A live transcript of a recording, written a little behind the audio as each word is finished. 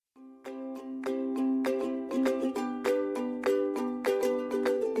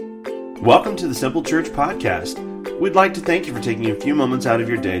Welcome to the Simple Church Podcast. We'd like to thank you for taking a few moments out of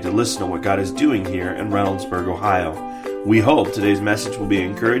your day to listen to what God is doing here in Reynoldsburg, Ohio. We hope today's message will be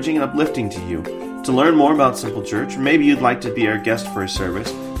encouraging and uplifting to you. To learn more about Simple Church, or maybe you'd like to be our guest for a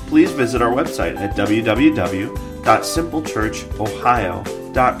service, please visit our website at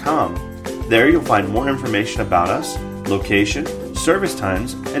www.simplechurchohio.com. There you'll find more information about us, location, service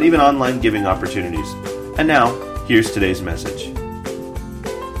times, and even online giving opportunities. And now, here's today's message.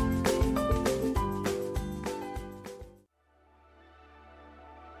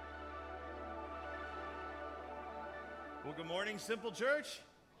 Well, good morning, Simple Church.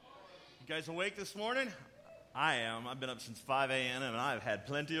 You guys awake this morning? I am. I've been up since 5 a.m. and I've had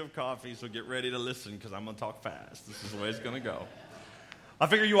plenty of coffee, so get ready to listen because I'm going to talk fast. This is the way it's going to go. I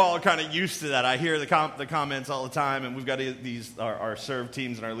figure you all are kind of used to that. I hear the comments all the time, and we've got these our serve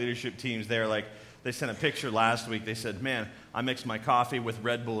teams and our leadership teams. They sent a picture last week. They said, "Man, I mixed my coffee with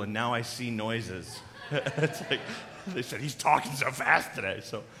Red Bull, and now I see noises." It's like, they said, "He's talking so fast today."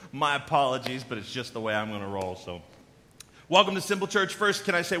 So my apologies, but it's just the way I'm going to roll. So welcome to Simple Church. First,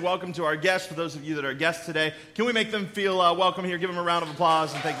 can I say welcome to our guests? For those of you that are guests today, can we make them feel welcome here? Give them a round of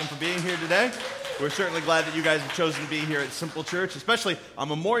applause and thank them for being here today. We're certainly glad that you guys have chosen to be here at Simple Church, especially on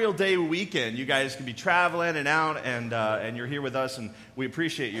Memorial Day weekend. You guys can be traveling and out, and you're here with us, and we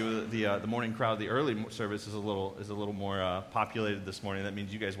appreciate you. The morning crowd, the early service is a little more populated this morning. That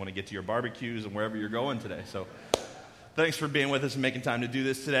means you guys want to get to your barbecues and wherever you're going today. So thanks for being with us and making time to do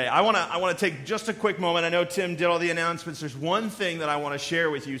this today. I want to take just a quick moment. I know Tim did all the announcements. There's one thing that I want to share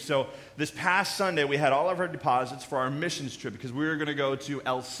with you. So this past Sunday, we had all of our deposits for our missions trip because we were going to go to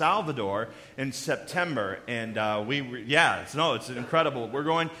El Salvador in September. And it's incredible. We're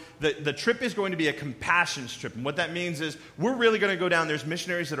going. The trip is going to be a compassion trip. And what that means is we're really going to go down. There's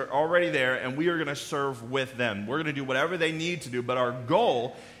missionaries that are already there, and we are going to serve with them. We're going to do whatever they need to do. But our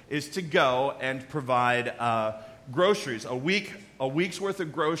goal is to go and provide groceries, a week's worth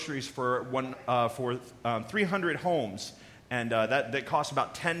of groceries for 300 homes, and that costs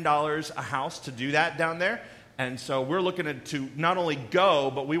about $10 a house to do that down there. And so we're looking to not only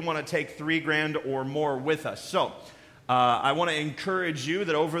go, but we want to take $3,000 or more with us. So I want to encourage you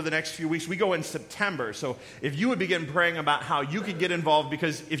that over the next few weeks, we go in September. So if you would begin praying about how you could get involved,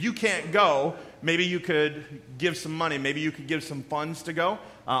 because if you can't go, maybe you could give some money, maybe you could give some funds to go.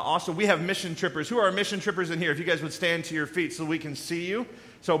 Also, we have mission trippers. Who are mission trippers in here? If you guys would stand to your feet so we can see you.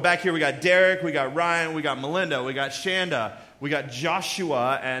 So back here we got Derek, we got Ryan, we got Melinda, we got Shanda, we got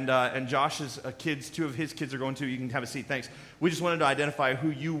Joshua, and Josh's kids, two of his kids are going to. You can have a seat, thanks. We just wanted to identify who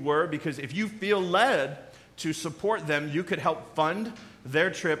you were, because if you feel led to support them, you could help fund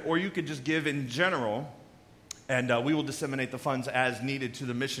their trip, or you could just give in general, and we will disseminate the funds as needed to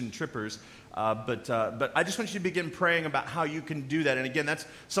the mission trippers. But I just want you to begin praying about how you can do that. And again, that's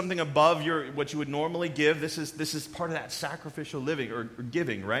something above what you would normally give. This is part of that sacrificial living or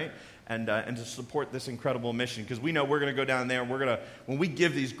giving, right? And to support this incredible mission, because we know we're going to go down there and when we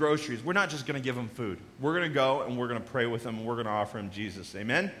give these groceries, we're not just going to give them food. We're going to go and we're going to pray with them and we're going to offer them Jesus.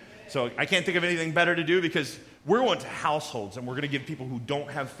 Amen? So I can't think of anything better to do, because we're going to households and we're going to give people who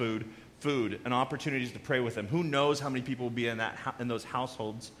don't have food and opportunities to pray with them. Who knows how many people will be in those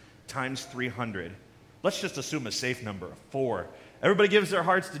households times 300. Let's just assume a safe number of 4. Everybody gives their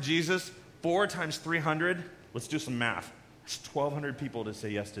hearts to Jesus. 4 times 300. Let's do some math. It's 1,200 people to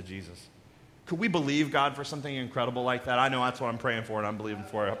say yes to Jesus. Could we believe God for something incredible like that? I know that's what I'm praying for and I'm believing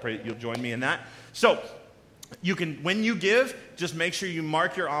for. I pray you'll join me in that. So you can, when you give, just make sure you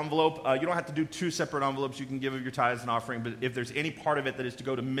mark your envelope. You don't have to do 2 separate envelopes. You can give of your tithes and offering, but if there's any part of it that is to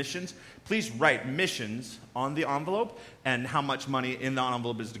go to missions, please write missions on the envelope and how much money in the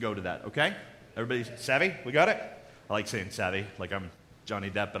envelope is to go to that, okay? Everybody savvy? We got it? I like saying savvy, like I'm Johnny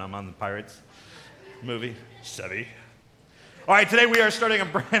Depp and I'm on the Pirates movie. Savvy. All right, today we are starting a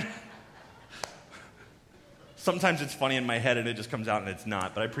brand... Sometimes it's funny in my head and it just comes out and it's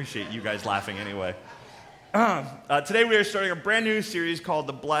not, but I appreciate you guys laughing anyway. Today we are starting a brand new series called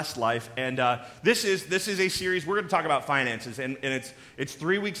The Blessed Life, and this is a series. We're going to talk about finances, and it's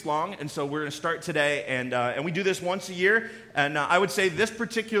 3 weeks long, and so we're going to start today, and we do this once a year, and I would say this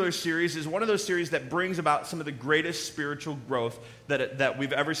particular series is one of those series that brings about some of the greatest spiritual growth that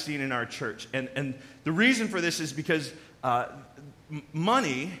we've ever seen in our church, and the reason for this is because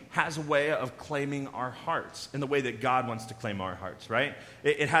money has a way of claiming our hearts in the way that God wants to claim our hearts, right?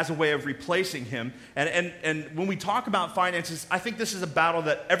 It has a way of replacing him. And when we talk about finances, I think this is a battle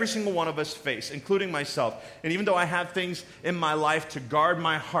that every single one of us face, including myself. And even though I have things in my life to guard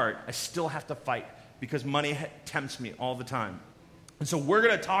my heart, I still have to fight because money tempts me all the time. And so we're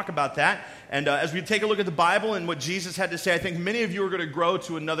going to talk about that. And as we take a look at the Bible and what Jesus had to say, I think many of you are going to grow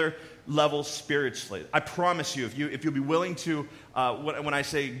to another level spiritually. I promise you, if you'll be willing to, when I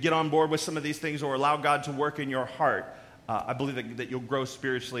say get on board with some of these things or allow God to work in your heart, I believe that you'll grow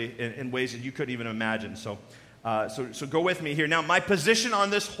spiritually in ways that you couldn't even imagine. So go with me here. Now, my position on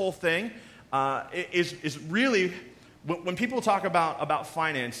this whole thing is really, when people talk about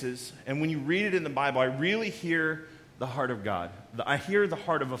finances, and when you read it in the Bible, I really hear the heart of God. I hear the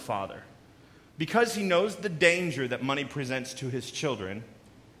heart of a father. Because he knows the danger that money presents to his children,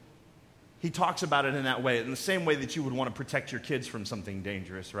 he talks about it in that way, in the same way that you would want to protect your kids from something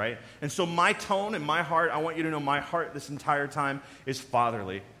dangerous, right? And so my tone and my heart, I want you to know my heart this entire time is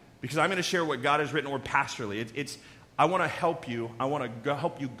fatherly, because I'm going to share what God has written, or pastorally. I want to help you. I want to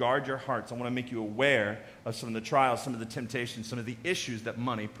help you guard your hearts. I want to make you aware of some of the trials, some of the temptations, some of the issues that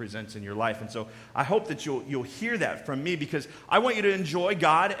money presents in your life. And so I hope that you'll hear that from me, because I want you to enjoy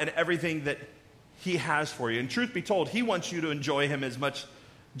God and everything that he has for you. And truth be told, he wants you to enjoy him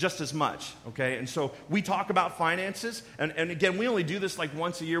just as much, okay? And so we talk about finances, and again, we only do this like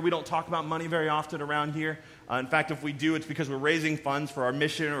once a year. We don't talk about money very often around here. In fact, if we do, it's because we're raising funds for our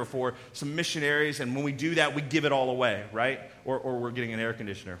mission or for some missionaries, and when we do that, we give it all away, right? Or we're getting an air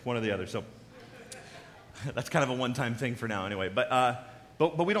conditioner, one or the other. So that's kind of a one-time thing for now anyway.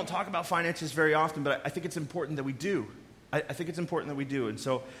 But we don't talk about finances very often, but I think it's important that we do. I think it's important that we do. And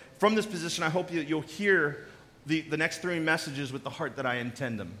so from this position, I hope you'll hear the next three messages with the heart that I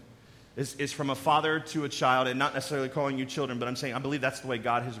intend them. Is from a father to a child, and not necessarily calling you children, but I'm saying I believe that's the way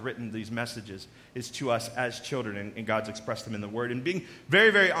God has written these messages, is to us as children, and God's expressed them in the Word. And being very,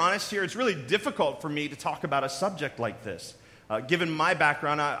 very honest here, it's really difficult for me to talk about a subject like this. Given my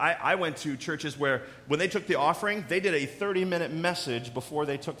background, I went to churches where when they took the offering, they did a 30-minute message before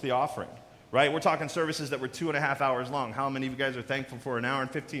they took the offering. Right? We're talking services that were 2.5 hours long. How many of you guys are thankful for an hour and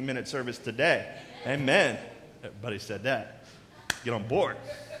 15-minute service today? Amen. Everybody said that. Get on board.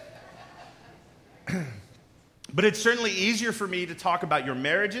 But it's certainly easier for me to talk about your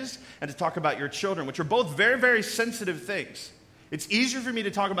marriages and to talk about your children, which are both very, very sensitive things. It's easier for me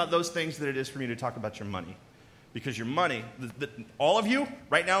to talk about those things than it is for me to talk about your money. Because your money, all of you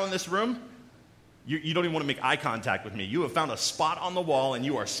right now in this room, you don't even want to make eye contact with me. You have found a spot on the wall and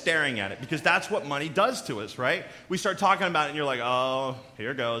you are staring at it, because that's what money does to us, right? We start talking about it and you're like, oh,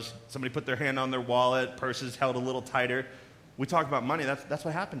 here goes. Somebody put their hand on their wallet, purse is held a little tighter. We talk about money, that's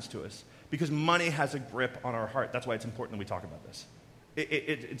what happens to us. Because money has a grip on our heart. That's why it's important that we talk about this.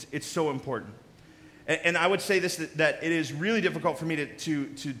 It's so important. And I would say this, that it is really difficult for me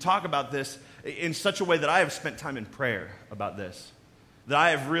to talk about this in such a way that I have spent time in prayer about this. That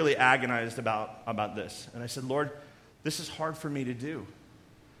I have really agonized about this. And I said, Lord, this is hard for me to do.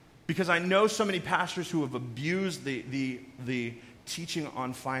 Because I know so many pastors who have abused the teaching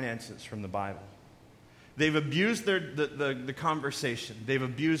on finances from the Bible. They've abused the conversation. They've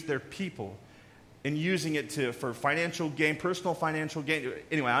abused their people in using it for financial gain, personal financial gain.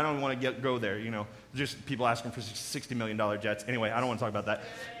 Anyway, I don't want to go there, Just people asking for $60 million jets. Anyway, I don't want to talk about that.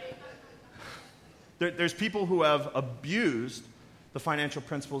 There's people who have abused the financial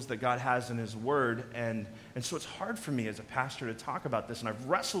principles that God has in his word, and so it's hard for me as a pastor to talk about this, and I've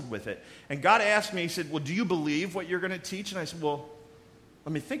wrestled with it. And God asked me, he said, well, do you believe what you're going to teach? And I said, well,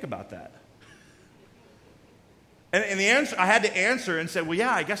 let me think about that. And the answer, I had to answer and said, well,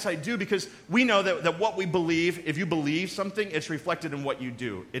 yeah, I guess I do, because we know that what we believe, if you believe something, it's reflected in what you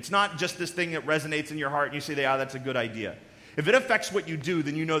do. It's not just this thing that resonates in your heart and you say, yeah, that's a good idea. If it affects what you do,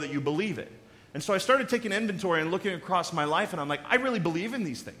 then you know that you believe it. And so I started taking inventory and looking across my life, and I'm like, I really believe in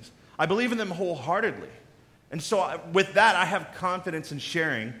these things. I believe in them wholeheartedly. And so with that, I have confidence in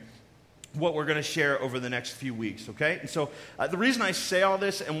sharing what we're going to share over the next few weeks, okay? And so the reason I say all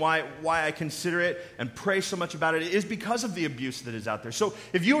this and why I consider it and pray so much about it is because of the abuse that is out there. So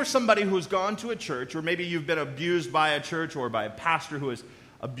if you are somebody who has gone to a church, or maybe you've been abused by a church or by a pastor who has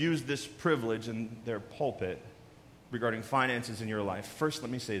abused this privilege in their pulpit regarding finances in your life, first let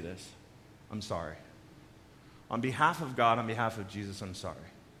me say this. I'm sorry. On behalf of God, on behalf of Jesus, I'm sorry.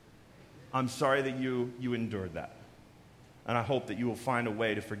 I'm sorry that you endured that. And I hope that you will find a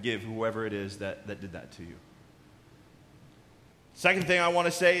way to forgive whoever it is that did that to you. Second thing I want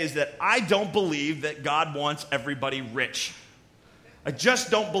to say is that I don't believe that God wants everybody rich. I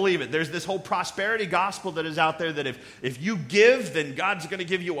just don't believe it. There's this whole prosperity gospel that is out there that if you give, then God's going to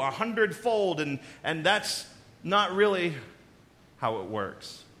give you 100-fold, and that's not really how it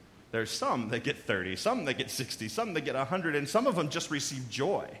works. There's some that get 30, some that get 60, some that get 100, and some of them just receive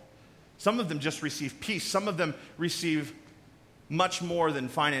joy. Some of them just receive peace. Some of them receive much more than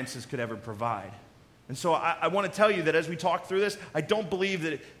finances could ever provide. And so I want to tell you that as we talk through this, I don't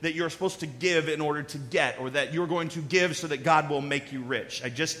believe that you're supposed to give in order to get, or that you're going to give so that God will make you rich.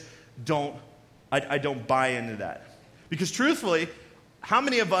 I don't buy into that. Because truthfully, how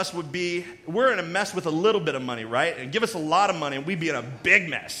many of us we're in a mess with a little bit of money, right? And give us a lot of money and we'd be in a big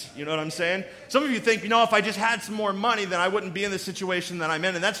mess. You know what I'm saying? Some of you think, if I just had some more money, then I wouldn't be in the situation that I'm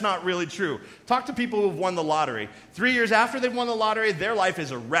in. And that's not really true. Talk to people who've won the lottery. 3 years after they've won the lottery, their life is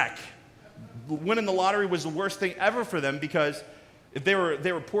a wreck. Winning the lottery was the worst thing ever for them, because if they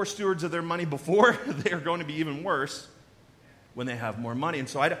were poor stewards of their money before, they are going to be even worse when they have more money. And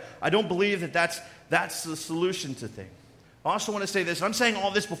so I don't believe that that's the solution to things. I also want to say this, and I'm saying all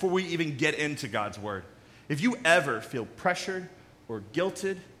this before we even get into God's Word. If you ever feel pressured or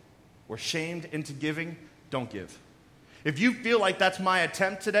guilted or shamed into giving, don't give. If you feel like that's my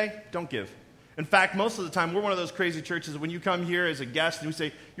attempt today, don't give. In fact, most of the time, we're one of those crazy churches when you come here as a guest and we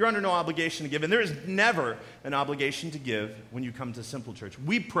say, you're under no obligation to give. And there is never an obligation to give when you come to Simple Church.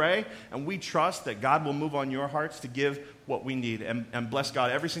 We pray and we trust that God will move on your hearts to give what we need. And bless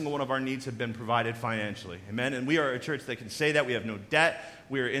God, every single one of our needs have been provided financially. Amen? And we are a church that can say that. We have no debt.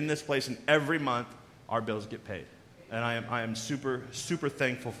 We are in this place, and every month our bills get paid. And I am super, super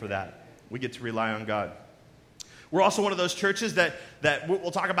thankful for that. We get to rely on God. We're also one of those churches that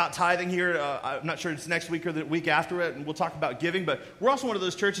we'll talk about tithing here. I'm not sure it's next week or the week after it, and we'll talk about giving. But we're also one of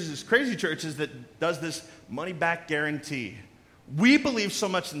those churches, these crazy churches, that does this money-back guarantee. We believe so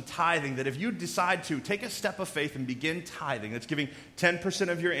much in tithing that if you decide to take a step of faith and begin tithing, that's giving 10%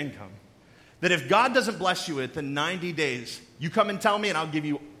 of your income, that if God doesn't bless you within 90 days, you come and tell me and I'll give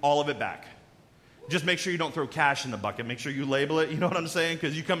you all of it back. Just make sure you don't throw cash in the bucket. Make sure you label it. You know what I'm saying?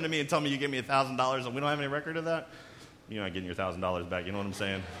 Because you come to me and tell me you gave me $1,000 and we don't have any record of that. You're not getting your $1,000 back. You know what I'm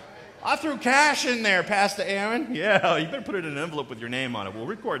saying? I threw cash in there, Pastor Aaron. Yeah, you better put it in an envelope with your name on it. We'll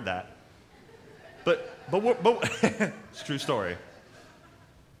record that. But it's a true story.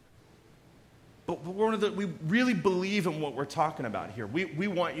 But we really believe in what we're talking about here. We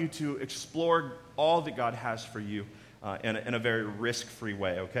want you to explore all that God has for you in a very risk-free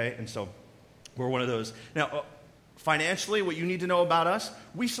way, okay? And so we're one of those. Now, financially, what you need to know about us,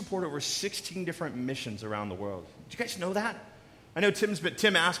 we support over 16 different missions around the world. Did you guys know that? I know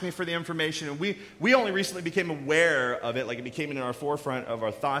Tim asked me for the information, and we only recently became aware of it, like it became in our forefront of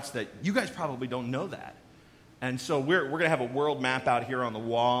our thoughts, that you guys probably don't know that. And so we're going to have a world map out here on the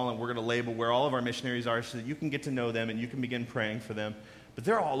wall, and we're going to label where all of our missionaries are so that you can get to know them and you can begin praying for them. But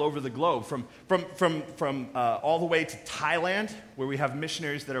they're all over the globe, from all the way to Thailand, where we have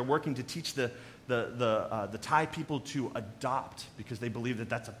missionaries that are working to teach the Thai people to adopt, because they believe that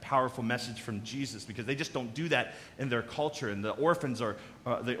that's a powerful message from Jesus, because they just don't do that in their culture, and the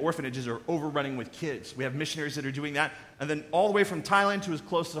orphanages are overrunning with kids. We have missionaries that are doing that, and then all the way from Thailand to as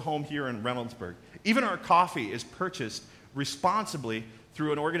close to home here in Reynoldsburg. Even our coffee is purchased responsibly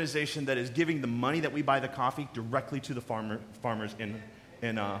through an organization that is giving the money that we buy the coffee directly to the farmers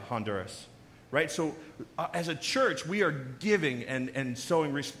in Honduras. Right? So as a church, we are giving and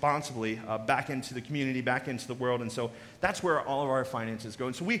sowing responsibly back into the community, back into the world. And so that's where all of our finances go.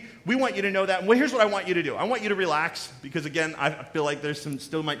 And so we want you to know that. Well, here's what I want you to do. I want you to relax, because, again, I feel like there's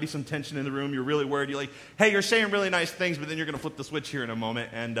still might be some tension in the room. You're really worried. You're like, hey, you're saying really nice things, but then you're going to flip the switch here in a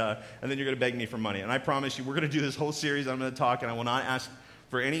moment, and then you're going to beg me for money. And I promise you, we're going to do this whole series. I'm going to talk, and I will not ask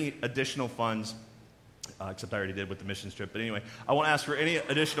for any additional funds, except I already did with the mission trip. But anyway, I won't ask for any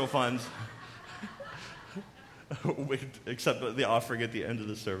additional funds. Except the offering at the end of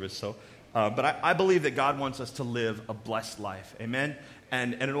the service. So, but I believe that God wants us to live a blessed life. Amen?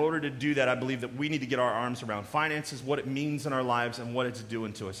 And in order to do that, I believe that we need to get our arms around finances, what it means in our lives, and what it's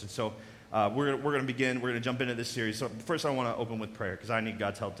doing to us. And so we're going to begin. We're going to jump into this series. So first, I want to open with prayer, because I need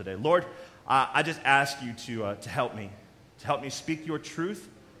God's help today. Lord, I just ask you to help me speak your truth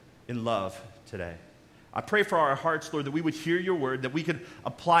in love today. I pray for our hearts, Lord, that we would hear your word, that we could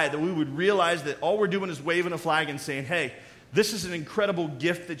apply it, that we would realize that all we're doing is waving a flag and saying, hey, this is an incredible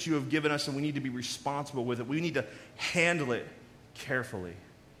gift that you have given us, and we need to be responsible with it. We need to handle it carefully.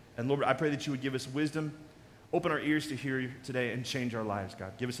 And Lord, I pray that you would give us wisdom, open our ears to hear you today, and change our lives,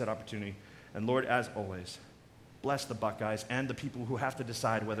 God. Give us that opportunity. And Lord, as always, bless the Buckeyes and the people who have to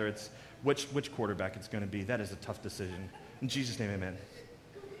decide whether it's which quarterback it's going to be. That is a tough decision. In Jesus' name, amen.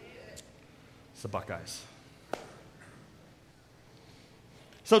 It's the Buckeyes.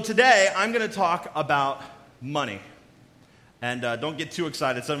 So today, I'm going to talk about money. And don't get too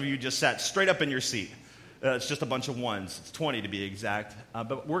excited. Some of you just sat straight up in your seat. It's just a bunch of ones. It's 20 to be exact.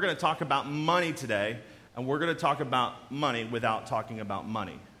 But we're going to talk about money today, and we're going to talk about money without talking about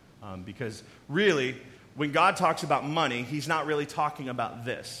money. Because really, when God talks about money, he's not really talking about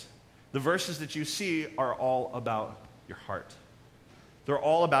this. The verses that you see are all about your heart. They're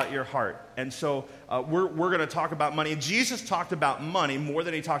all about your heart. And so we're going to talk about money. Jesus talked about money more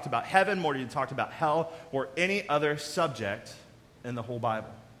than he talked about heaven, more than he talked about hell, or any other subject in the whole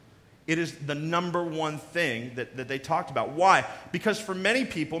Bible. It is the number one thing that they talked about. Why? Because for many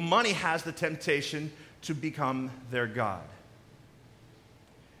people, money has the temptation to become their God.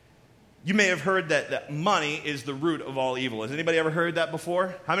 You may have heard that money is the root of all evil. Has anybody ever heard that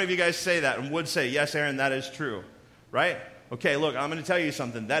before? How many of you guys say that and would say, yes, Aaron, that is true, right? Okay, look, I'm going to tell you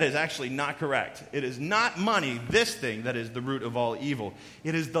something. That is actually not correct. It is not money, this thing, that is the root of all evil.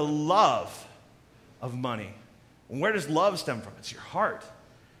 It is the love of money. And where does love stem from? It's your heart.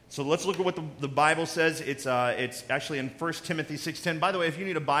 So let's look at what the Bible says. It's actually in 1 Timothy 6:10. By the way, if you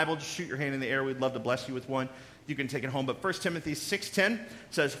need a Bible, just shoot your hand in the air. We'd love to bless you with one. You can take it home. But 1 Timothy 6:10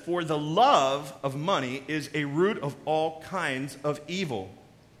 says, "For the love of money is a root of all kinds of evil.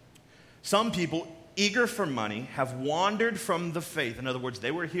 Some people, eager for money, have wandered from the faith." In other words,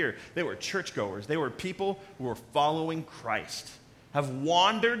 they were here. They were churchgoers. They were people who were following Christ. Have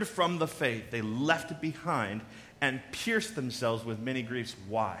wandered from the faith. They left it behind and pierced themselves with many griefs.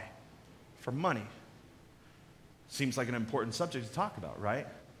 Why? For money. Seems like an important subject to talk about, right?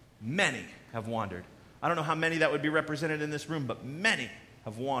 Many have wandered. I don't know how many that would be represented in this room, but many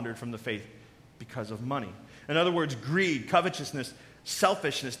have wandered from the faith because of money. In other words, greed, covetousness,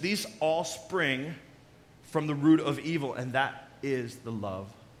 selfishness, these all spring from the root of evil, and that is the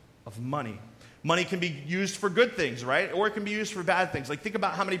love of money. Money can be used for good things, right? Or it can be used for bad things. Like, think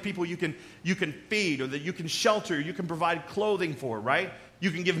about how many people you can feed, or that you can shelter, you can provide clothing for, right? You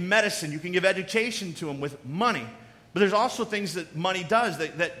can give medicine, you can give education to them with money. But there's also things that money does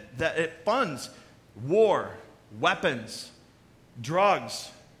that it funds. War, weapons, drugs,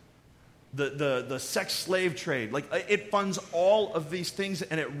 the sex slave trade. Like, it funds all of these things,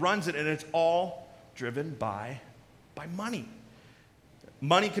 and it runs it, and it's all driven by money.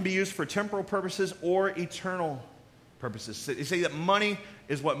 Money can be used for temporal purposes or eternal purposes. They say that money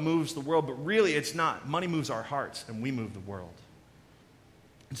is what moves the world, but really it's not. Money moves our hearts, and we move the world.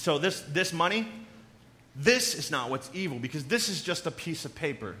 And so this money, this is not what's evil, because this is just a piece of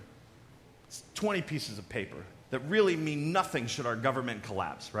paper. It's 20 pieces of paper that really mean nothing should our government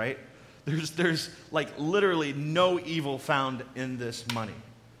collapse, right? There's like literally no evil found in this money.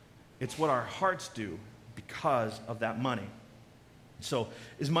 It's what our hearts do because of that money. So,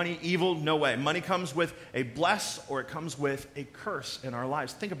 is money evil? No way. Money comes with a bless, or it comes with a curse in our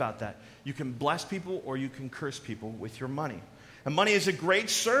lives. Think about that. You can bless people or you can curse people with your money. And money is a great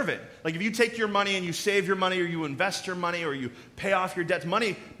servant. Like, if you take your money and you save your money, or you invest your money, or you pay off your debts,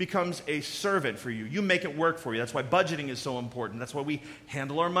 money becomes a servant for you. You make it work for you. That's why budgeting is so important. That's why we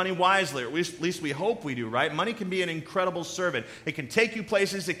handle our money wisely, or at least we hope we do, right? Money can be an incredible servant. It can take you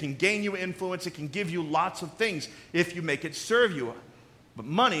places. It can gain you influence. It can give you lots of things if you make it serve you. But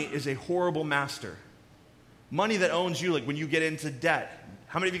money is a horrible master. Money that owns you, like when you get into debt.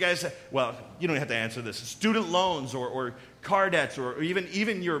 How many of you guys, well, you don't have to answer this. Student loans or car debts, or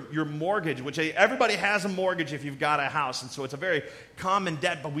even your mortgage, which everybody has a mortgage if you've got a house. And so it's a very common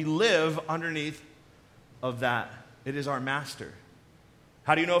debt, but we live underneath of that. It is our master.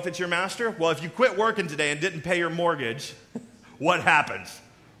 How do you know if it's your master? Well, if you quit working today and didn't pay your mortgage, what happens?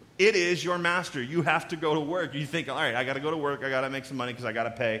 It is your master. You have to go to work. You think, all right, I got to go to work. I got to make some money because I got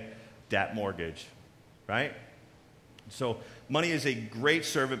to pay that mortgage, right? So money is a great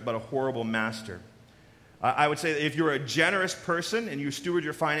servant, but a horrible master. I would say that if you're a generous person and you steward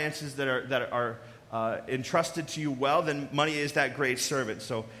your finances that are entrusted to you well, then money is that great servant.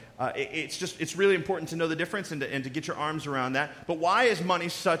 So it's really important to know the difference and to get your arms around that. But why is money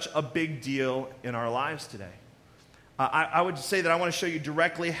such a big deal in our lives today? I would say that I want to show you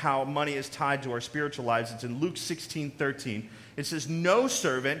directly how money is tied to our spiritual lives. It's in Luke 16:13. It says, "No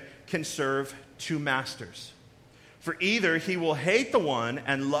servant can serve two masters. For either he will hate the one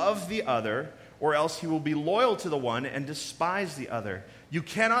and love the other, or else he will be loyal to the one and despise the other. You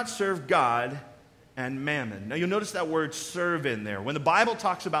cannot serve God and mammon." Now you'll notice that word serve in there. When the Bible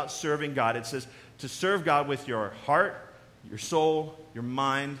talks about serving God, it says to serve God with your heart, your soul, your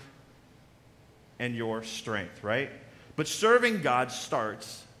mind, and your strength, right? But serving God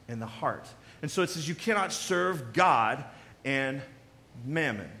starts in the heart. And so it says you cannot serve God and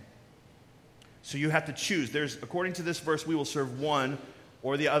mammon. So you have to choose. According to this verse, we will serve one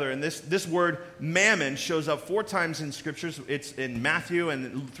or the other. And this word mammon shows up 4 times in scriptures. It's in Matthew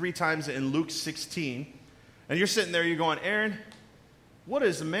and 3 times in Luke 16. And you're sitting there, you're going, Aaron, what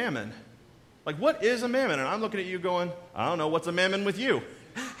is a mammon? Like, what is a mammon? And I'm looking at you going, I don't know, what's a mammon with you?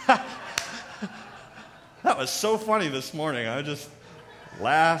 That was so funny this morning. I was just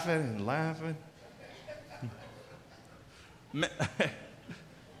laughing and laughing.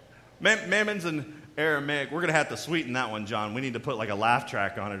 Mammon's an Aramaic. We're going to have to sweeten that one, John. We need to put like a laugh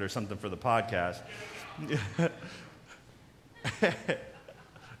track on it or something for the podcast.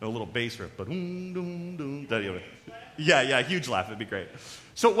 A little bass riff, but yeah, huge laugh. It'd be great.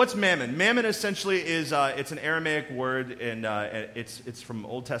 So what's mammon? Mammon essentially is it's an Aramaic word, and it's from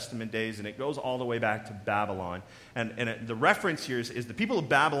Old Testament days, and it goes all the way back to Babylon. And the reference here is the people of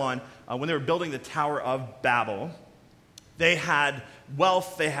Babylon, when they were building the Tower of Babel, they had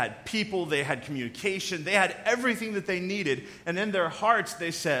wealth, they had people, they had communication, they had everything that they needed. And in their hearts,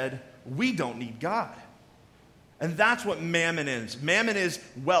 they said, we don't need God. And that's what mammon is. Mammon is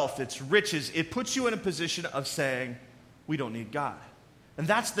wealth, it's riches. It puts you in a position of saying, we don't need God. And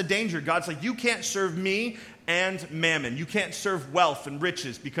that's the danger. God's like, you can't serve me and mammon. You can't serve wealth and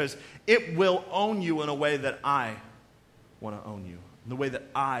riches because it will own you in a way that I want to own you, in the way that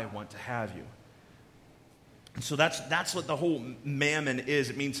I want to have you. And so that's what the whole mammon is.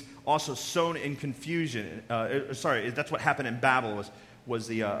 It means also sown in confusion. That's what happened in Babel was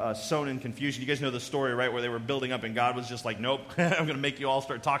the sown in confusion. You guys know the story, right, where they were building up and God was just like, nope, I'm going to make you all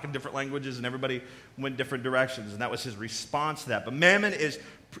start talking different languages, and everybody went different directions. And that was his response to that. But mammon is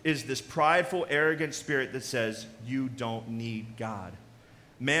this prideful, arrogant spirit that says, you don't need God.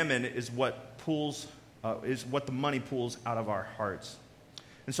 Mammon is what the money pulls out of our hearts.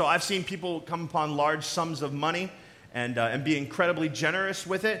 And so I've seen people come upon large sums of money and be incredibly generous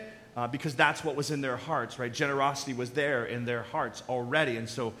with it because that's what was in their hearts, right? Generosity was there in their hearts already, and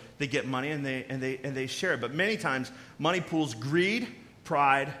so they get money and they share it. But many times, money pulls greed,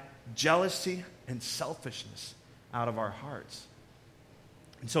 pride, jealousy, and selfishness out of our hearts.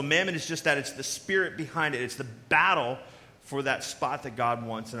 And so mammon is just that. It's the spirit behind it. It's the battle for that spot that God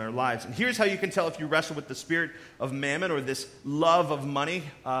wants in our lives. And here's how you can tell if you wrestle with the spirit of mammon or this love of money.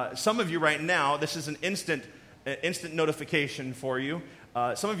 Some of you right now, this is an instant notification for you.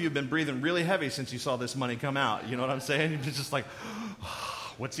 Some of you have been breathing really heavy since you saw this money come out. You know what I'm saying? You're just like,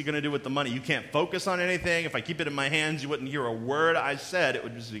 what's he going to do with the money? You can't focus on anything. If I keep it in my hands, you wouldn't hear a word I said. It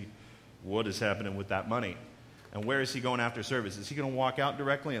would just be, what is happening with that money? And where is he going after service? Is he going to walk out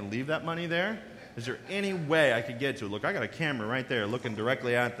directly and leave that money there? Is there any way I could get to it? Look, I got a camera right there looking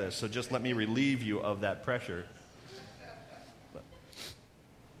directly at this, so just let me relieve you of that pressure.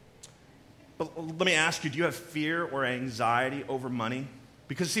 But let me ask you, do you have fear or anxiety over money?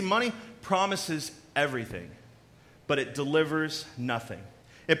 Because, see, money promises everything, but it delivers nothing.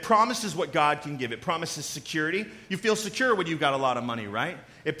 It promises what God can give. It promises security. You feel secure when you've got a lot of money, right?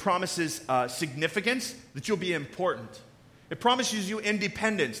 It promises significance, that you'll be important. It promises you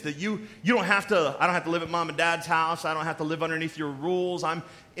independence, that I don't have to live at mom and dad's house. I don't have to live underneath your rules. I'm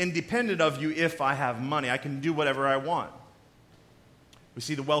independent of you if I have money. I can do whatever I want. We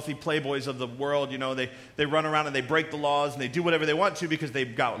see the wealthy playboys of the world, they run around and they break the laws and they do whatever they want to because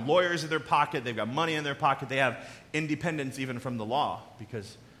they've got lawyers in their pocket, they've got money in their pocket, they have independence even from the law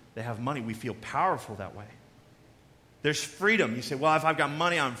because they have money. We feel powerful that way. There's freedom. You say, well, if I've got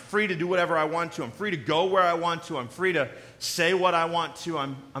money, I'm free to do whatever I want to. I'm free to go where I want to. I'm free to say what I want to.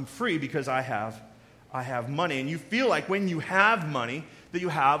 I'm free because I have money. And you feel like when you have money that you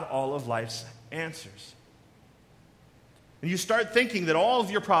have all of life's answers. And you start thinking that all of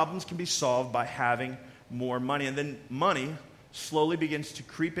your problems can be solved by having more money. And then money slowly begins to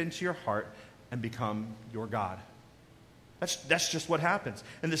creep into your heart and become your God. That's just what happens.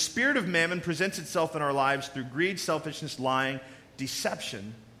 And the spirit of mammon presents itself in our lives through greed, selfishness, lying,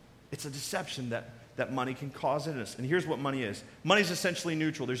 deception. It's a deception that money can cause in us. And here's what money is. Money is essentially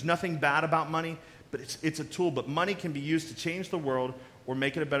neutral. There's nothing bad about money, but it's a tool. But money can be used to change the world or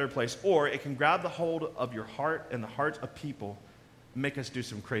make it a better place. Or it can grab the hold of your heart and the hearts of people and make us do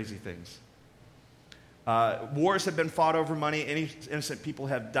some crazy things. Wars have been fought over money. Innocent people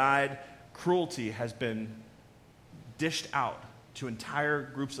have died. Cruelty has been dished out to entire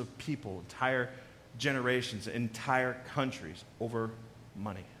groups of people, entire generations, entire countries over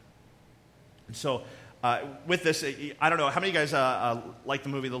money. And so with this, I don't know, how many of you guys like the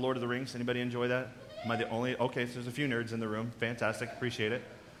movie The Lord of the Rings? Anybody enjoy that? Am I the only? Okay, so there's a few nerds in the room. Fantastic, appreciate it.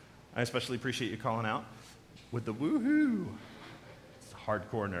 I especially appreciate you calling out with the woohoo. It's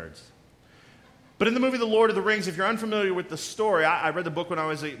hardcore nerds. But in the movie The Lord of the Rings, if you're unfamiliar with the story, I read the books when I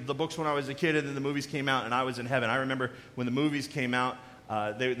was a kid, and then the movies came out, and I was in heaven. I remember when the movies came out,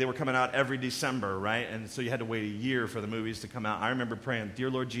 they were coming out every December, right? And so you had to wait a year for the movies to come out. I remember praying, dear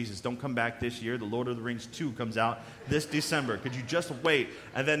Lord Jesus, don't come back this year. The Lord of the Rings 2 comes out this December. Could you just wait?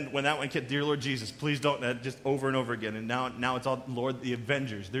 And then when that one came, dear Lord Jesus, please don't, just over and over again. And now it's all Lord, the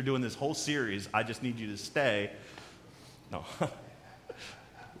Avengers. They're doing this whole series. I just need you to stay. No.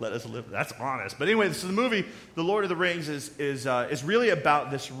 Let us live. That's honest. But anyway, so the movie, The Lord of the Rings, is really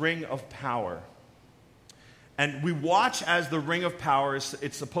about this ring of power. And we watch as the ring of power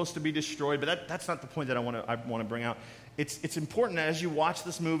it's supposed to be destroyed, but that's not the point that I want to bring out. It's important that as you watch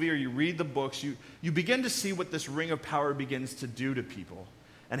this movie or you read the books, you begin to see what this ring of power begins to do to people,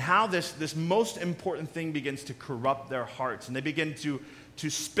 and how this most important thing begins to corrupt their hearts, and they begin to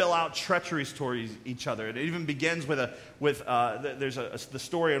spill out treacheries towards each other. It even begins with the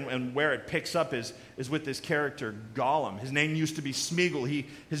story, and where it picks up is with this character Gollum. His name used to be Smeagol.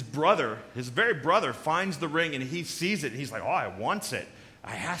 His very brother, finds the ring, and he sees it, and he's like, "Oh, I want it.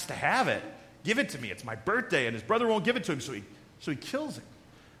 I has to have it. Give it to me. It's my birthday." And his brother won't give it to him, so he kills him.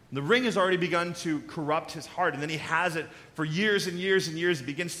 The ring has already begun to corrupt his heart, and then he has it for years and years and years. It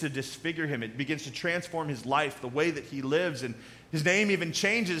begins to disfigure him. It begins to transform his life, the way that he lives, and his name even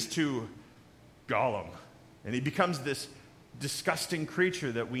changes to Gollum. And he becomes this disgusting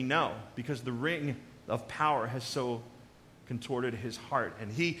creature that we know because the ring of power has so contorted his heart.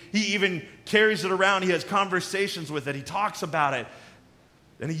 And he even carries it around. He has conversations with it. He talks about it.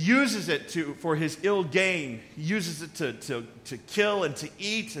 And he uses it for his ill gain. He uses it to kill and to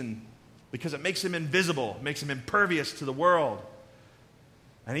eat, and because it makes him invisible, makes him impervious to the world.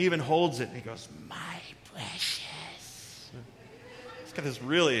 And he even holds it and he goes, "My precious." It's got this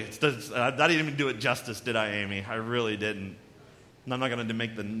really, I didn't even do it justice, did I, Amy? I really didn't. And I'm not going to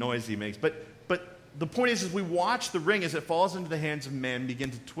make the noise he makes. But the point is we watch the ring as it falls into the hands of man begin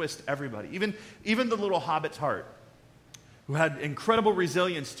to twist everybody. Even the little hobbit's heart, who had incredible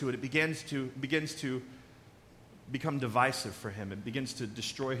resilience to it, it begins to become divisive for him. It begins to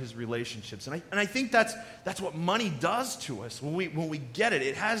destroy his relationships. And I think that's what money does to us when we get it.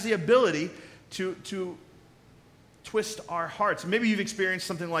 It has the ability to twist our hearts. Maybe you've experienced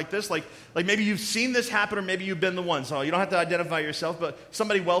something like this, like maybe you've seen this happen, or maybe you've been the one. So you don't have to identify yourself, but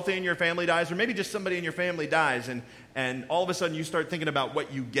somebody wealthy in your family dies, or maybe just somebody in your family dies, and all of a sudden you start thinking about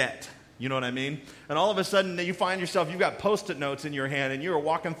what you get. You know what I mean? And all of a sudden you find yourself, you've got Post-it notes in your hand, and you're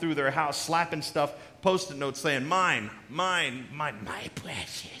walking through their house slapping stuff, Post-it notes saying, "Mine, mine, mine, my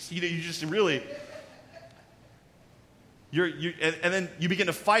precious." You just really, and then you begin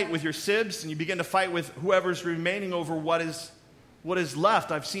to fight with your sibs, and you begin to fight with whoever's remaining over what is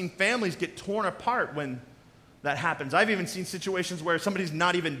left. I've seen families get torn apart when that happens. I've even seen situations where somebody's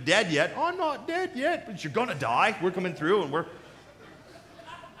not even dead yet. "I'm not dead yet," but you're going to die. We're coming through, and we're...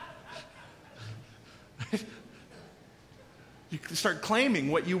 You start claiming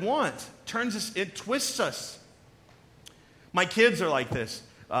what you want. It twists us. My kids are like this.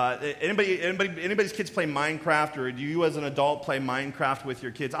 Anybody's kids play Minecraft, or do you as an adult play Minecraft with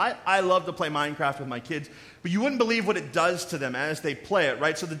your kids? I love to play Minecraft with my kids, but you wouldn't believe what it does to them as they play it,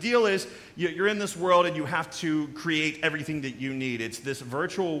 right? So the deal is you're in this world and you have to create everything that you need. It's this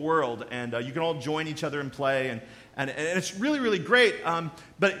virtual world, and you can all join each other and play, and it's really, really great.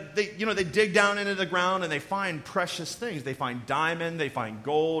 But they dig down into the ground and they find precious things. They find diamond, they find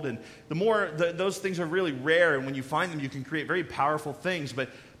gold, and those things are really rare. And when you find them, you can create very powerful things. But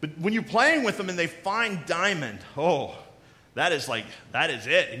when you're playing with them and they find diamond, that is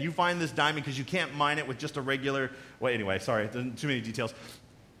it. And you find this diamond because you can't mine it with just a regular. Well, anyway, sorry, too many details.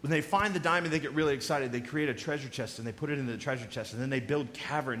 When they find the diamond, they get really excited. They create a treasure chest, and they put it into the treasure chest, and then they build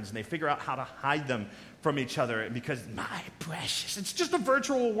caverns, and they figure out how to hide them from each other, because my precious, it's just a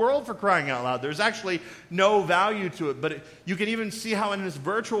virtual world, for crying out loud. There's actually no value to it, but you can even see how in this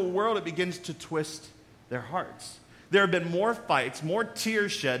virtual world it begins to twist their hearts. There have been more fights, more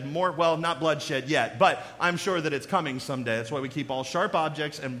tears shed, not bloodshed yet, but I'm sure that it's coming someday. That's why we keep all sharp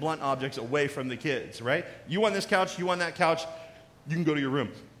objects and blunt objects away from the kids, right? You on this couch, you on that couch, you can go to your room.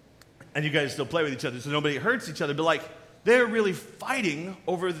 And you guys still play with each other, so nobody hurts each other. But they're really fighting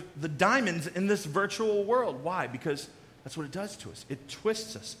over the diamonds in this virtual world. Why? Because that's what it does to us. It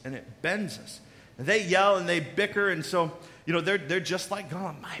twists us and it bends us. And they yell and they bicker, and so they're just like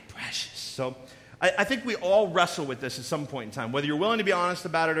God, my precious. So I think we all wrestle with this at some point in time, whether you're willing to be honest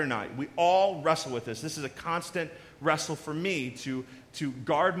about it or not. We all wrestle with this. This is a constant wrestle for me to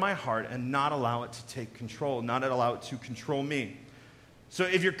guard my heart and not allow it to take control, not allow it to control me. So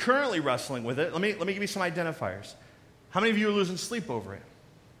if you're currently wrestling with it, let me give you some identifiers. How many of you are losing sleep over it?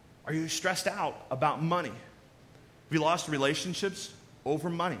 Are you stressed out about money? Have you lost relationships over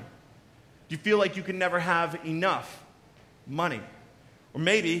money? Do you feel like you can never have enough money? Or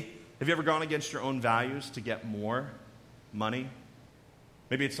maybe, have you ever gone against your own values to get more money?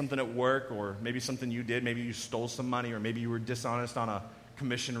 Maybe it's something at work, or maybe something you did. Maybe you stole some money, or maybe you were dishonest on a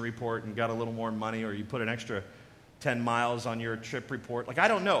commission report and got a little more money, or you put an extra 10 miles on your trip report. I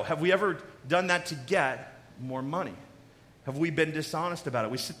don't know. Have we ever done that to get more money? Have we been dishonest about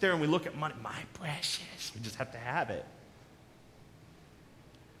it? We sit there and we look at money. My precious. We just have to have it.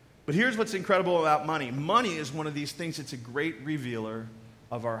 But here's what's incredible about money. Money is one of these things that's a great revealer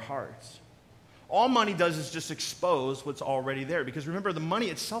of our hearts. All money does is just expose what's already there. Because remember, the money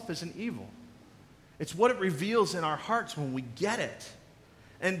itself isn't evil. It's what it reveals in our hearts when we get it.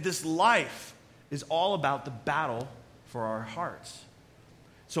 And this life is all about the battle for our hearts.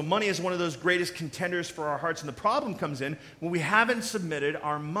 So money is one of those greatest contenders for our hearts. And the problem comes in when we haven't submitted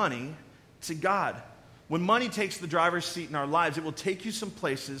our money to God. When money takes the driver's seat in our lives, it will take you some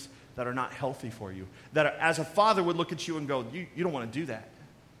places that are not healthy for you. That as a father would look at you and go, you don't want to do that.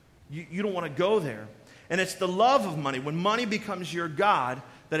 You don't want to go there. And it's the love of money. When money becomes your God,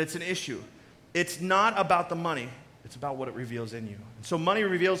 that it's an issue. It's not about the money. It's about what it reveals in you. And so money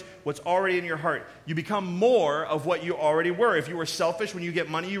reveals what's already in your heart. You become more of what you already were. If you were selfish, when you get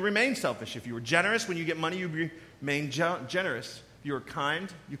money, you remain selfish. If you were generous, when you get money, you remain generous. If you were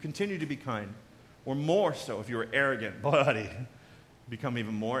kind, you continue to be kind. Or more so, if you were arrogant, buddy, become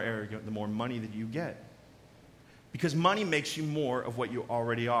even more arrogant the more money that you get. Because money makes you more of what you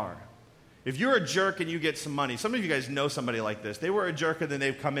already are. If you're a jerk and you get some money, some of you guys know somebody like this. They were a jerk and then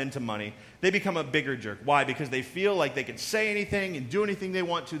they've come into money. They become a bigger jerk. Why? Because they feel like they can say anything and do anything they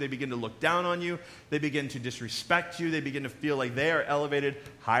want to. They begin to look down on you. They begin to disrespect you. They begin to feel like they are elevated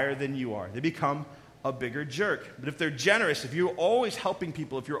higher than you are. They become a bigger jerk. But if they're generous, if you're always helping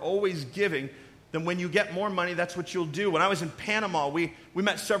people, if you're always giving, then when you get more money, that's what you'll do. When I was in Panama, we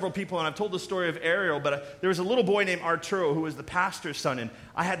met several people, and I've told the story of Ariel, but there was a little boy named Arturo who was the pastor's son, and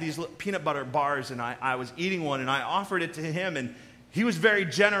I had these peanut butter bars, and I was eating one, and I offered it to him, and he was very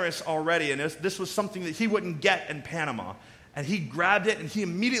generous already, and this was something that he wouldn't get in Panama. And he grabbed it, and he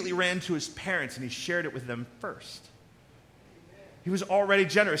immediately ran to his parents, and he shared it with them first. He was already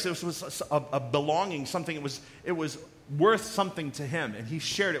generous. It was a belonging, something, it was worth something to him, and he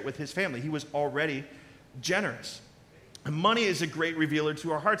shared it with his family. He was already generous. And money is a great revealer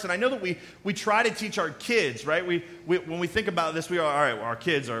to our hearts. And I know that we try to teach our kids, right? When we think about this, we are, all right, well, our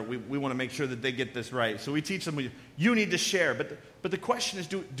kids we want to make sure that they get this right. So we teach them, you need to share. But the question is,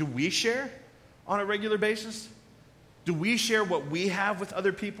 do we share on a regular basis? Do we share what we have with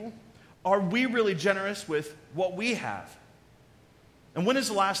other people? Are we really generous with what we have? And when is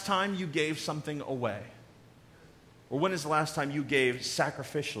the last time you gave something away? Or when is the last time you gave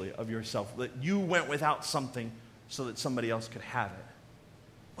sacrificially of yourself, that you went without something so that somebody else could have it?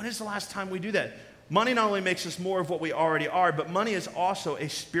 When is the last time we do that? Money not only makes us more of what we already are, but money is also a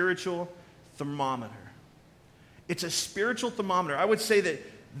spiritual thermometer. It's a spiritual thermometer. I would say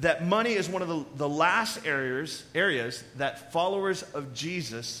that money is one of the last areas that followers of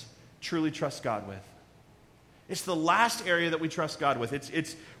Jesus truly trust God with. It's the last area that we trust God with.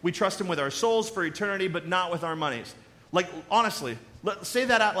 We trust Him with our souls for eternity, but not with our monies. Like, honestly, say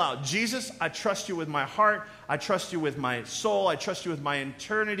that out loud. Jesus, I trust you with my heart. I trust you with my soul. I trust you with my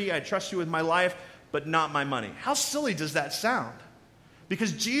eternity. I trust you with my life, but not my money. How silly does that sound?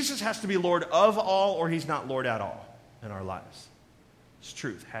 Because Jesus has to be Lord of all, or He's not Lord at all in our lives. It's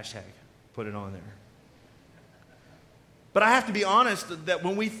truth. Hashtag. Put it on there. But I have to be honest that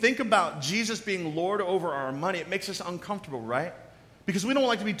when we think about Jesus being Lord over our money, it makes us uncomfortable, right? Because we don't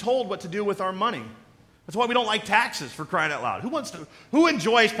like to be told what to do with our money. That's why we don't like taxes, for crying out loud. Who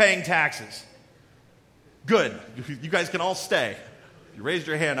enjoys paying taxes? Good. You guys can all stay. If you raised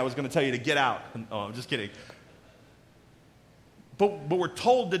your hand, I was going to tell you to get out. Oh, I'm just kidding. But we're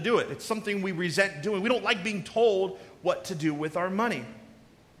told to do it. It's something we resent doing. We don't like being told what to do with our money.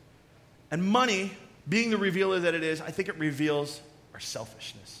 And money, being the revealer that it is, I think it reveals our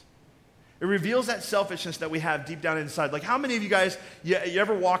selfishness. It reveals that selfishness that we have deep down inside. Like, how many of you guys, you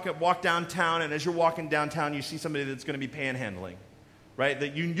ever walk downtown, and as you're walking downtown, you see somebody that's going to be panhandling, right?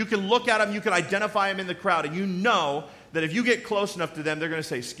 That you can look at them, you can identify them in the crowd, and you know that if you get close enough to them, they're going to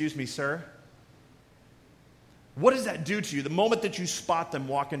say, "Excuse me, sir." What does that do to you the moment that you spot them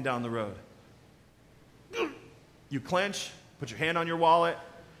walking down the road? You clench, put your hand on your wallet,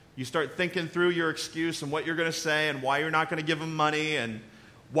 you start thinking through your excuse and what you're going to say and why you're not going to give them money and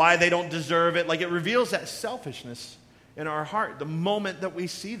why they don't deserve it. Like, it reveals that selfishness in our heart the moment that we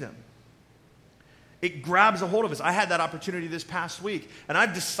see them. It grabs a hold of us. I had that opportunity this past week, and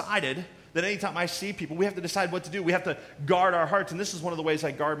I've decided that anytime I see people, we have to decide what to do. We have to guard our hearts, and this is one of the ways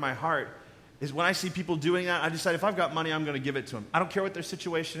I guard my heart, is when I see people doing that, I decide if I've got money, I'm going to give it to them. I don't care what their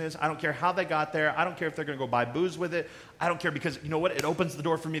situation is. I don't care how they got there. I don't care if they're going to go buy booze with it. I don't care, because you know what? It opens the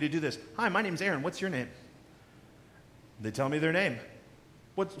door for me to do this. "Hi, my name's Aaron. What's your name?" They tell me their name.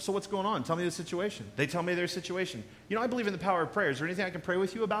 So what's going on? Tell me the situation. They tell me their situation. You know, I believe in the power of prayer. Is there anything I can pray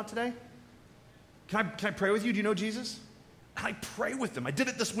with you about today? Can I pray with you? Do you know Jesus? And I pray with them. I did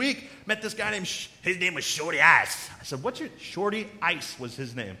it this week. Met this guy his name was Shorty Ice. I said, what's your, Shorty Ice was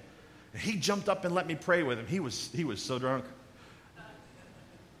his name. And he jumped up and let me pray with him. He was so drunk.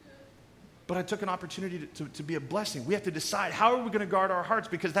 But I took an opportunity to be a blessing. We have to decide, how are we going to guard our hearts?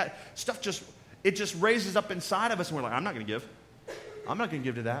 Because that stuff just raises up inside of us, and we're like, I'm not going to give. I'm not going to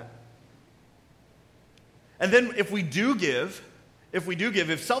give to that. And then if we do give,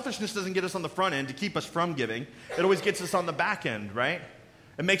 if selfishness doesn't get us on the front end to keep us from giving, it always gets us on the back end, right?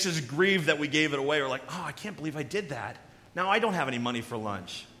 It makes us grieve that we gave it away. We're like, oh, I can't believe I did that. Now I don't have any money for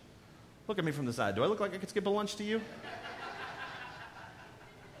lunch. Look at me from the side. Do I look like I could skip a lunch to you?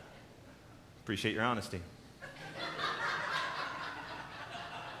 Appreciate your honesty.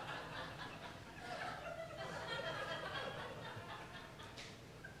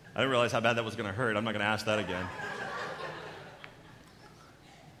 I didn't realize how bad that was going to hurt. I'm not going to ask that again.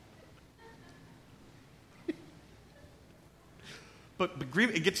 But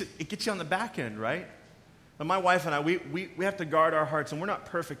grief, it gets you on the back end, right? And my wife and I, we have to guard our hearts, and we're not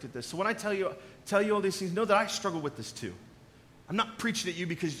perfect at this. So when I tell you all these things, know that I struggle with this too. I'm not preaching at you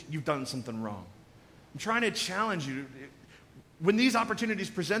because you've done something wrong. I'm trying to challenge you. When these opportunities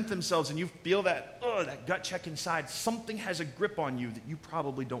present themselves and you feel that gut check inside, something has a grip on you that you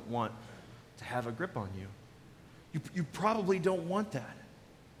probably don't want to have a grip on you. You probably don't want that.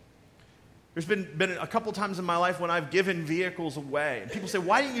 There's been a couple times in my life when I've given vehicles away. And people say,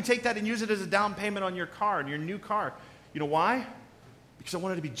 why didn't you take that and use it as a down payment on your car, on your new car? You know why? Because I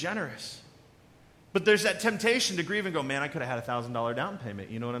wanted to be generous. But there's that temptation to grieve and go, man, I could have had a $1,000 down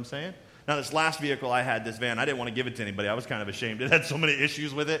payment. You know what I'm saying? Now, this last vehicle I had, this van, I didn't want to give it to anybody. I was kind of ashamed. It had so many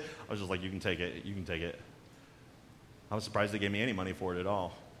issues with it. I was just like, you can take it. You can take it. I was surprised they gave me any money for it at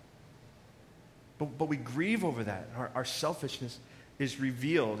all. But we grieve over that. Our selfishness is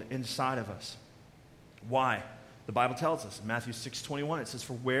revealed inside of us. Why? The Bible tells us in Matthew 6:21, it says,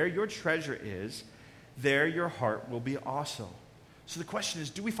 for where your treasure is, there your heart will be also. So the question is,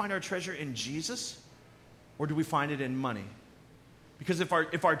 do we find our treasure in Jesus, or do we find it in money? Because if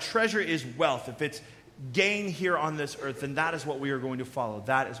our treasure is wealth, if it's gain here on this earth, then that is what we are going to follow.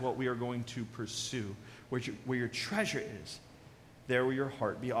 That is what we are going to pursue. Where your treasure is, there will your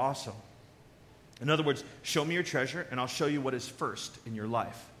heart be also. In other words, show me your treasure, and I'll show you what is first in your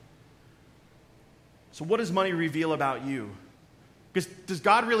life. So what does money reveal about you? Because does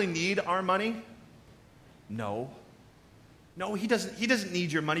God really need our money? No. No, he doesn't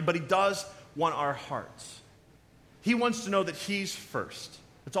need your money, but he does want our hearts. He wants to know that he's first.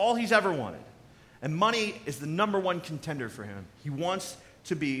 That's all he's ever wanted. And money is the number one contender for him. He wants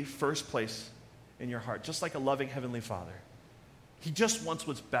to be first place in your heart, just like a loving Heavenly Father. He just wants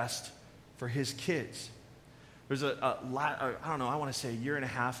what's best for his kids. There's I want to say a year and a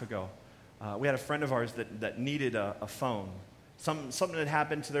half ago, we had a friend of ours that needed a phone. Something had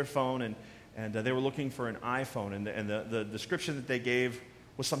happened to their phone, and they were looking for an iPhone, and the description that they gave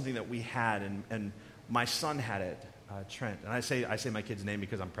was something that we had, and my son had it, Trent. And I say my kid's name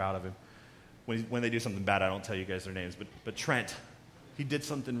because I'm proud of him. When they do something bad, I don't tell you guys their names, but Trent, he did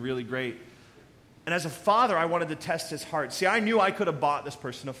something really great. And as a father, I wanted to test his heart. See, I knew I could have bought this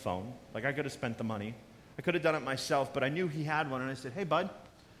person a phone. Like, I could have spent the money. I could have done it myself, but I knew he had one, and I said, hey, bud.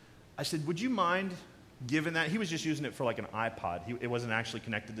 I said, would you mind giving that? He was just using it for like an iPod. It wasn't actually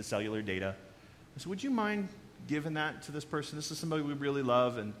connected to cellular data. I said, would you mind giving that to this person? This is somebody we really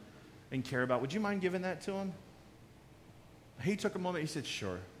love and care about. Would you mind giving that to him? He took a moment. He said,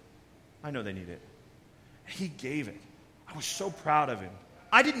 sure. I know they need it. He gave it. I was so proud of him.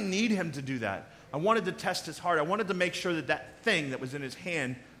 I didn't need him to do that. I wanted to test his heart. I wanted to make sure that thing that was in his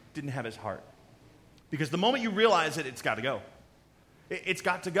hand didn't have his heart. Because the moment you realize it, it's got to go. It's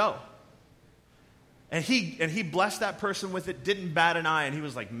got to go. And he blessed that person with it, didn't bat an eye, and he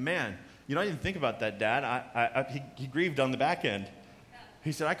was like, man, I didn't think about that, Dad. He grieved on the back end.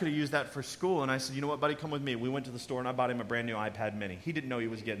 He said, I could have used that for school. And I said, you know what, buddy, come with me. We went to the store, and I bought him a brand new iPad mini. He didn't know he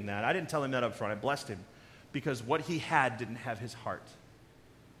was getting that. I didn't tell him that up front. I blessed him because what he had didn't have his heart.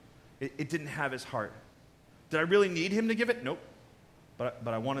 It didn't have his heart. Did I really need him to give it? Nope. But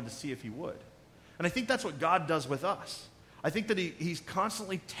I wanted to see if he would. And I think that's what God does with us. I think that he's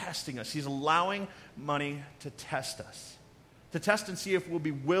constantly testing us. He's allowing money to test us, to test and see if we'll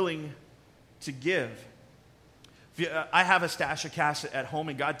be willing to give. I have a stash of cash at home,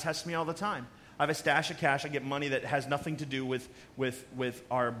 and God tests me all the time. I have a stash of cash. I get money that has nothing to do with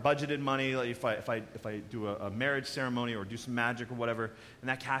our budgeted money. Like if I do a marriage ceremony or do some magic or whatever, and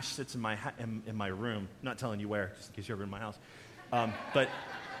that cash sits in my room. I'm not telling you where, just in case you're ever in my house. But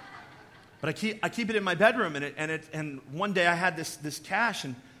I keep it in my bedroom, and one day I had this cash,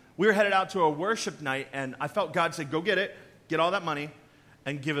 and we were headed out to a worship night, and I felt God say, go get it, get all that money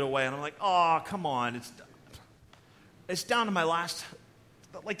and give it away. And I'm like, oh, come on. It's down to my last,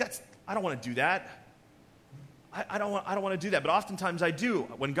 like I don't want to do that. I don't want to do that. But oftentimes I do.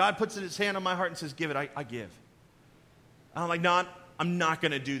 When God puts his hand on my heart and says, give it, I give. And I'm like, no, I'm not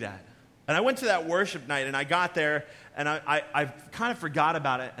going to do that. And I went to that worship night, and I got there, and I kind of forgot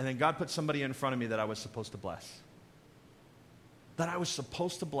about it, and then God put somebody in front of me that I was supposed to bless.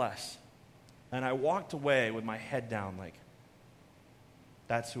 And I walked away with my head down like,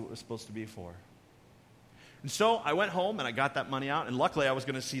 that's who it was supposed to be for. And so I went home, and I got that money out, and luckily I was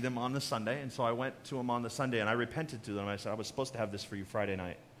going to see them on the Sunday, and so I went to them on the Sunday, and I repented to them. I said, I was supposed to have this for you Friday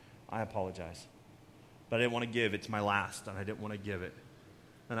night. I apologize. But I didn't want to give. It's my last, and I didn't want to give it.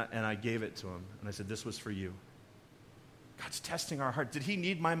 And I gave it to him, and I said, this was for you. God's testing our heart. Did he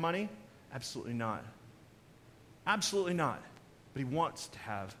need my money? Absolutely not. Absolutely not. But he wants to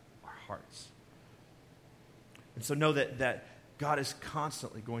have our hearts. And so know that God is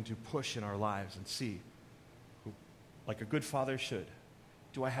constantly going to push in our lives and see, like a good father should,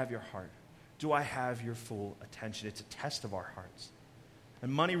 do I have your heart? Do I have your full attention? It's a test of our hearts.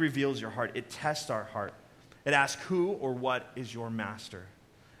 And money reveals your heart. It tests our heart. It asks who or what is your master.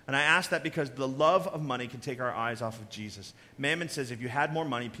 And I ask that because the love of money can take our eyes off of Jesus. Mammon says if you had more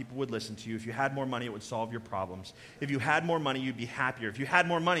money, people would listen to you. If you had more money, it would solve your problems. If you had more money, you'd be happier. If you had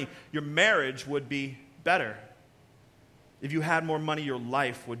more money, your marriage would be better. If you had more money, your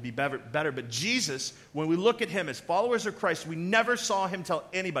life would be better. But Jesus, when we look at him as followers of Christ, we never saw him tell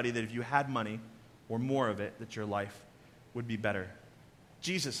anybody that if you had money or more of it, that your life would be better.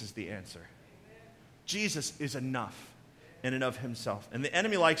 Jesus is the answer. Jesus is enough in and of himself. And the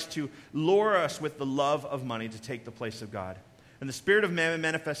enemy likes to lure us with the love of money to take the place of God. And the spirit of mammon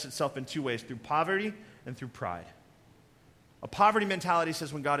manifests itself in two ways, through poverty and through pride. A poverty mentality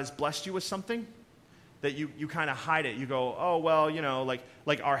says when God has blessed you with something, that you kind of hide it. You go, oh, well,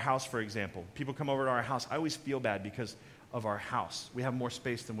 like our house, for example. People come over to our house. I always feel bad because of our house. We have more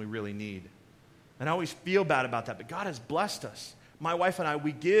space than we really need. And I always feel bad about that. But God has blessed us. My wife and I,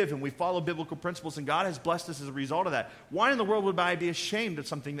 we give and we follow biblical principles, and God has blessed us as a result of that. Why in the world would I be ashamed of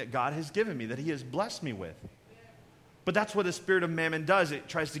something that God has given me, that he has blessed me with? But that's what the spirit of mammon does. It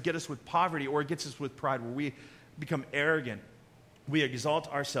tries to get us with poverty, or it gets us with pride, where we become arrogant. We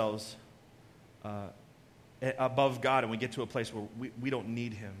exalt ourselves above God, and we get to a place where we don't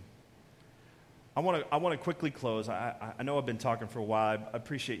need him. I want to quickly close. I know I've been talking for a while. I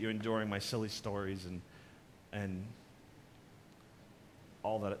appreciate you enduring my silly stories and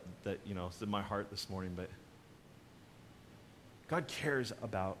all that is in my heart this morning, but God cares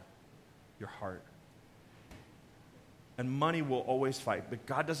about your heart. And money will always fight, but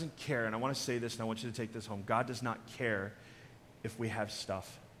God doesn't care, and I want to say this, and I want you to take this home. God does not care if we have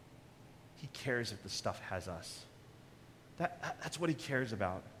stuff. He cares if the stuff has us. That's what he cares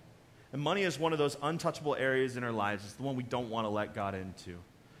about. And money is one of those untouchable areas in our lives. It's the one we don't want to let God into.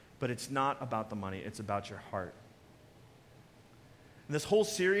 But it's not about the money. It's about your heart. And this whole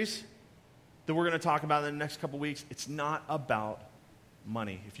series that we're going to talk about in the next couple weeks, it's not about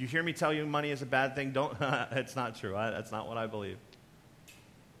money. If you hear me tell you money is a bad thing, don't. It's not true. That's not what I believe.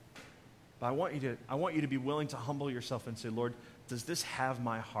 But I want you to be willing to humble yourself and say, Lord, does this have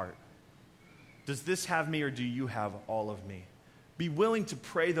my heart? Does this have me, or do you have all of me? Be willing to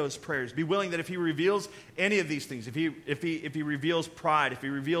pray those prayers. Be willing that if he reveals any of these things, if he reveals pride, if he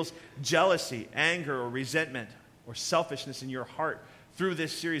reveals jealousy, anger, or resentment, or selfishness in your heart through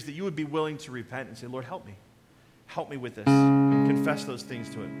this series, that you would be willing to repent and say, Lord, help me. Help me with this. Confess those things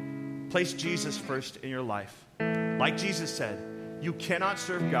to him. Place Jesus first in your life. Like Jesus said, you cannot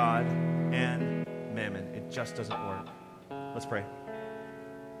serve God and mammon. It just doesn't work. Let's pray.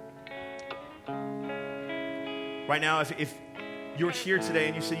 Right now, if you're here today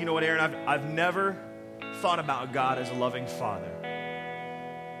and you say, you know what, Aaron, I've never thought about God as a loving father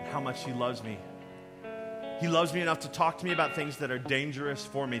and how much he loves me. He loves me enough to talk to me about things that are dangerous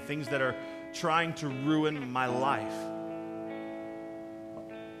for me, things that are trying to ruin my life.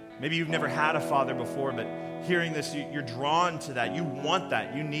 Maybe you've never had a father before, but hearing this, you're drawn to that. You want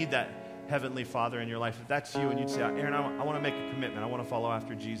that. You need that heavenly father in your life. If that's you and you'd say, Aaron, I want to make a commitment. I want to follow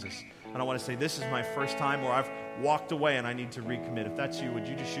after Jesus. And I want to say, this is my first time, or I've walked away and I need to recommit. If that's you, would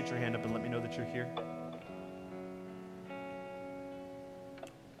you just shoot your hand up and let me know that you're here?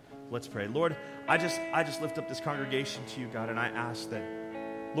 Let's pray. Lord, I just lift up this congregation to you, God, and I ask that,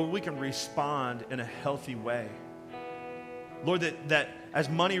 Lord, we can respond in a healthy way. Lord, that as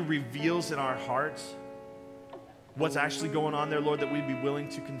money reveals in our hearts what's actually going on there, Lord, that we'd be willing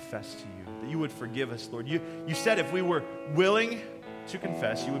to confess to you, that you would forgive us, Lord. You said if we were willing to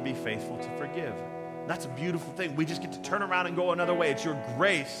confess, you would be faithful to forgive. That's a beautiful thing. We just get to turn around and go another way. It's your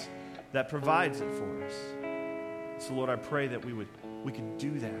grace that provides it for us. So Lord, I pray that we could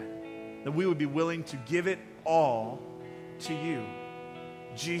do that we would be willing to give it all to you.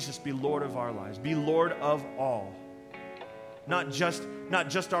 Jesus, be Lord of our lives. Be Lord of all. Not just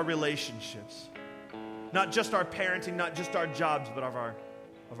our relationships, not just our parenting, not just our jobs, but of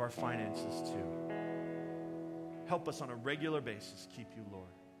our finances too. Help us on a regular basis keep you, Lord.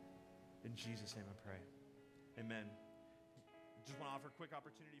 In Jesus' name I pray. Amen. Just want to offer a quick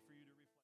opportunity for you.